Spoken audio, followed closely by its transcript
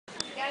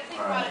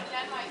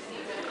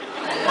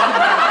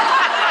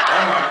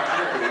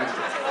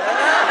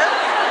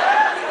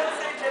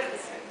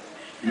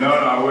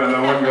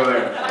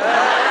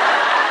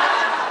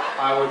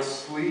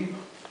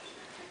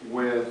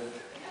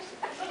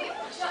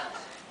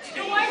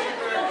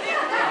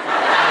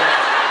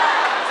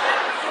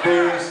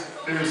There's.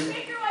 You should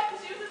pick your wife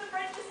because she was in the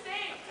French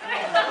distinct.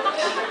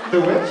 The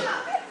which?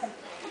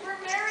 You were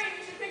married.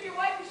 You should pick your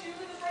wife because she was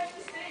in the French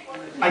distinct.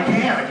 I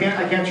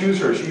can't choose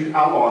her. She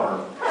outlawed her.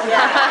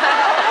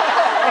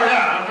 Oh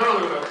yeah, I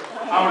totally would have.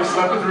 I would have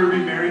slept with Ruby,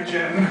 married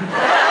Jen.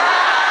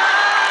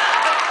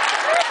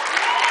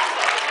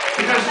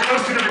 Because she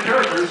was two different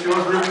characters. She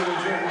was Ruby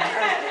and Jen.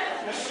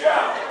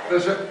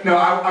 No,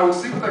 I would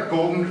sleep with that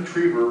golden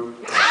retriever.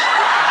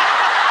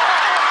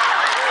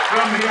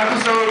 From the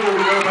episode where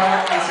we go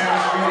back and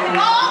Sam's feeding.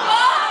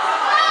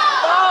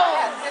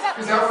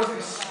 Because that was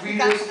the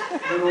sweetest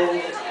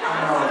little,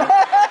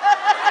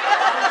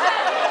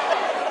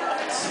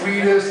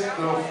 sweetest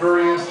little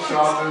furriest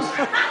chocolate.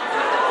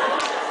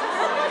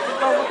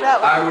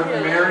 I would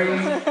marry,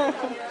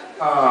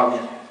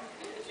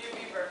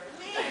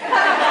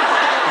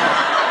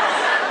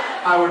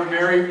 I would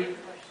marry,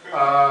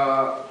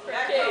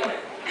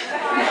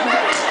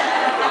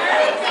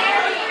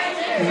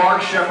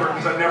 Mark Shepard,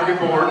 because I'd never get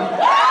bored.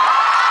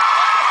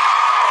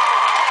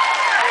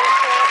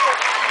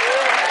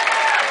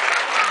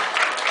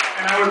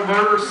 And I would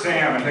murder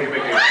Sam and take a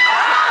vacation.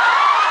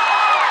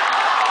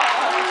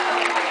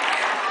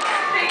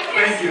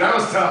 Thank you, that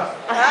was tough.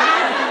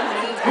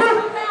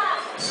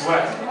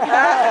 Sweat.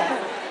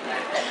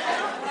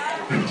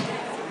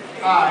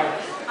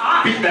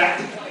 Beat that.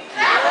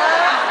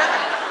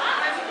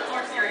 I'm a little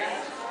more serious.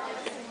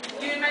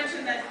 You had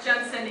mentioned that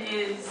Jensen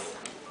is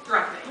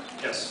directing.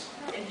 Yes.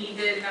 And he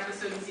did an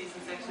episode in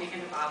season 6,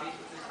 Weekend at Bobby's,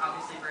 which is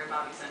obviously very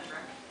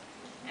Bobby-centric.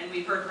 And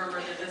we've heard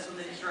rumors that this one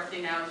that he's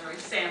directing now is very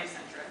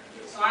Sam-centric.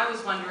 So I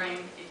was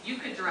wondering if you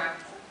could have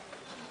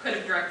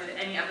directed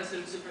any episode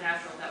of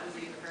Supernatural that was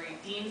either very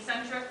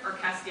Dean-centric or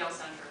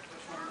Castiel-centric.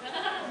 Which one?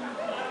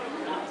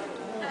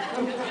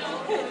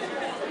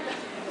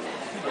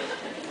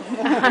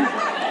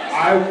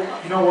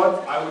 You know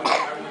what? I would,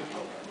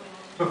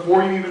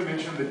 before you even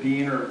mentioned the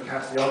Dean or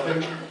Castiel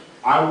thing,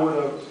 I would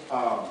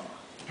have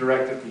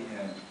directed the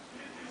end.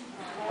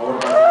 I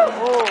would have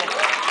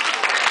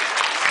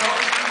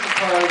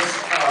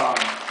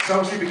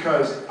Selfishly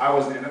because I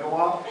wasn't in it a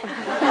lot. I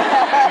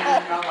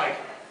mean, not like,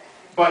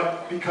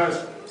 but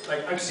because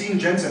like I've seen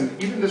Jensen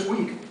even this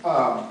week.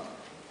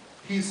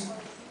 He's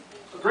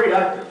a great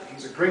actor.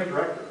 He's a great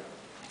director,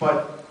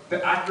 but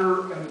the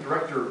actor and the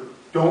director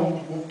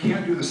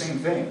can't do the same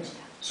things.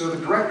 So the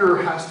director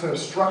has to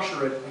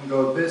structure it and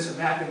go this and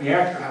that, and the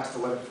actor has to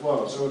let it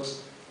flow. So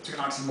it's an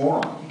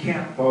oxymoron. He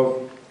can't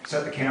both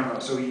set the camera.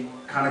 So he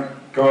kind of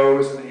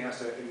goes and then he has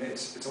to. And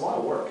it's a lot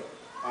of work.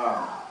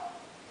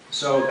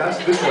 So that's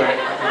this way.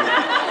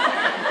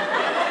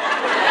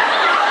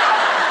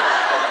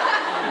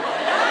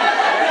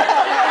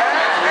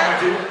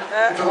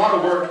 It's a lot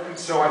of work, and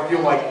so I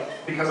feel like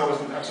because I was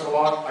in the episode a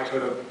lot, I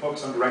could have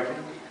focused on directing.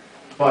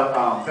 But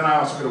then I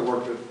also could have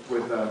worked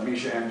with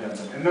Misha and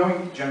Jensen. And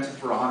knowing Jensen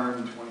for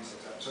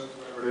 126 episodes,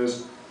 whatever it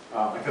is,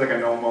 I feel like I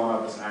know him well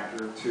enough as an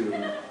actor to,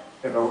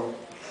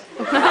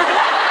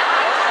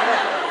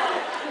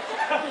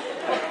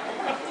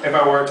 if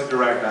I were to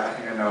direct that, I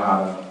think I know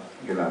how to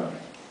get that done.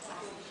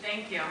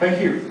 Thank you.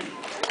 Thank you.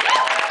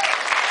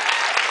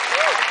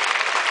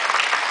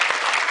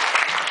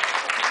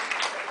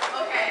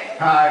 Okay.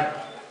 Hi.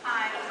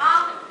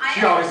 Hi.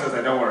 She always says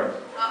that, don't worry.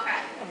 Okay.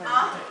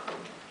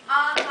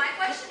 My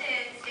question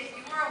is, if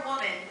you were a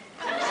woman,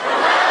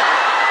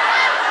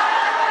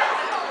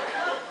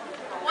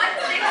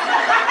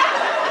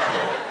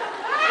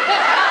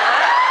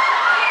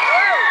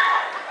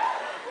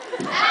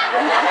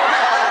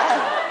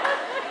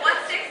 what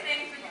six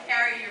things would you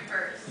carry in your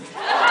purse?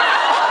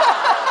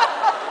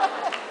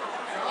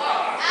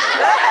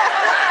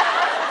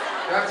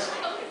 That's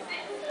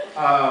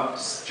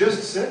just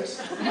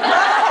 6.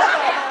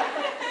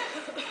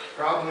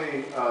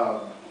 Probably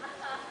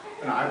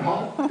an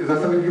iPod. Is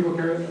that something people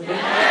carry?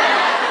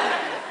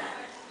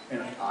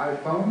 An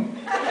iPhone?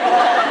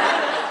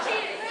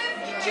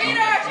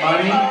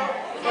 Money?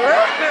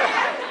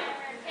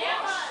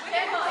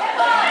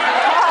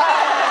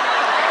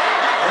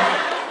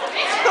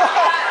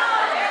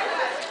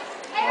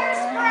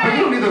 But you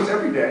don't need those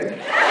every day.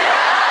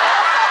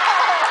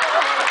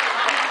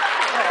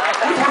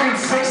 We're talking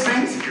 6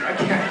 things here. I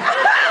can't.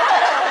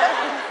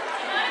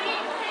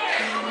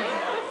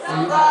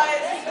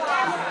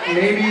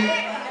 Maybe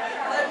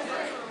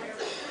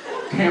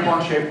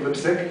tampon-shaped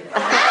lipstick.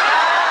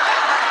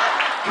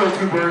 Kill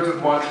 2 birds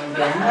with one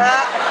thing.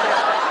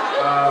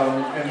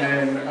 And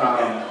then,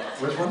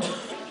 which one?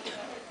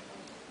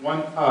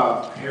 One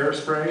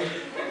hairspray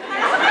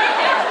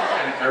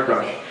and a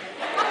hairbrush.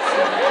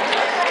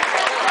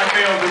 I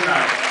failed, didn't I?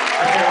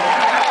 I failed.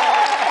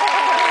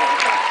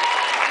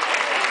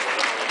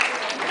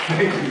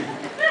 Thank you.